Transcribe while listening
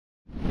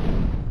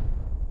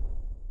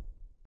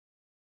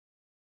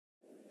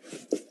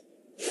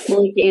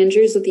Malika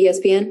Andrews with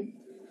ESPN.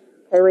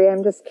 Kyrie,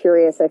 I'm just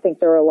curious. I think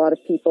there are a lot of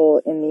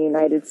people in the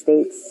United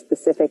States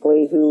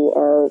specifically who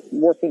are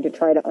working to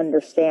try to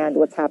understand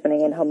what's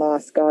happening in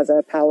Hamas,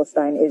 Gaza,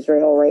 Palestine,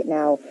 Israel right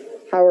now.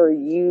 How are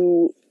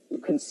you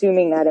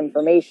consuming that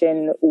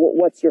information?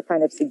 What's your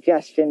kind of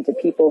suggestion to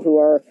people who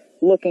are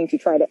looking to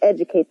try to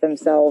educate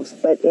themselves,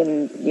 but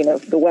in,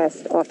 the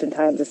West,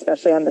 oftentimes,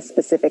 especially on the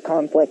specific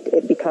conflict,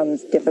 it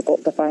becomes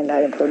difficult to find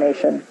that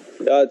information?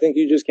 I think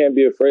you just can't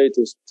be afraid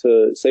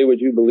to say what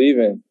you believe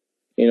in.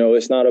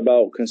 It's not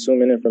about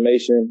consuming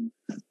information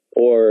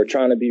or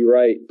trying to be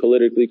right,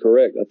 politically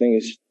correct. I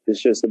think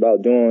it's just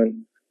about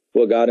doing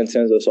what God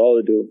intends us all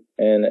to do.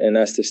 And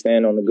that's to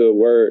stand on the good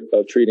word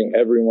of treating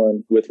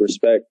everyone with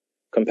respect,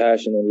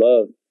 compassion, and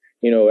love.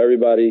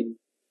 Everybody,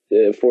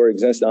 for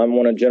example, I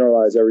want to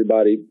generalize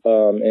everybody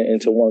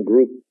into one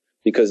group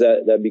because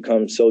that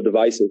becomes so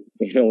divisive.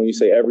 When you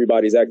say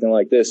everybody's acting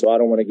like this, so I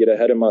don't want to get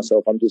ahead of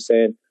myself. I'm just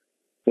saying,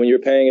 when you're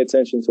paying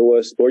attention to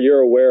what's, or you're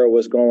aware of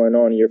what's going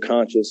on, and you're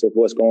conscious of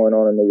what's going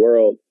on in the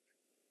world,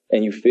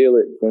 and you feel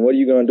it, then what are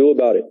you going to do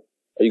about it?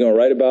 Are you going to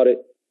write about it?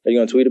 Are you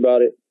going to tweet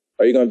about it?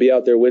 Are you going to be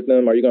out there with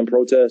them? Are you going to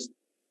protest?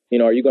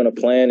 Are you going to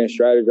plan and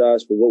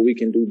strategize for what we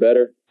can do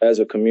better as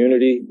a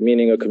community,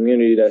 meaning a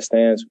community that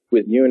stands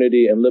with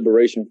unity and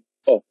liberation?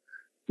 Oh,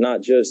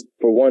 not just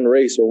for one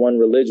race or one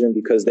religion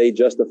because they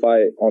justify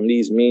it on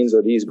these means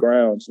or these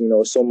grounds.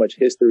 So much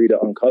history to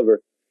uncover.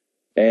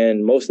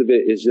 And most of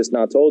it is just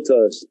not told to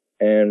us.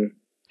 And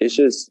it's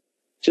just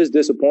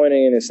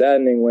disappointing and it's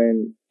saddening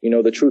when,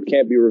 the truth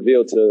can't be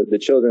revealed to the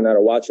children that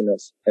are watching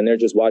us and they're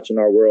just watching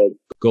our world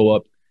go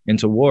up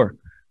into war.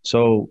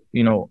 So,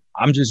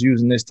 I'm just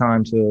using this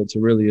time to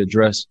really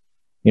address,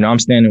 I'm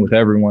standing with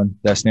everyone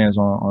that stands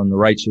on the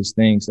righteous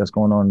things that's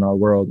going on in our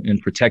world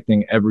and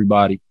protecting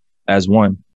everybody as one.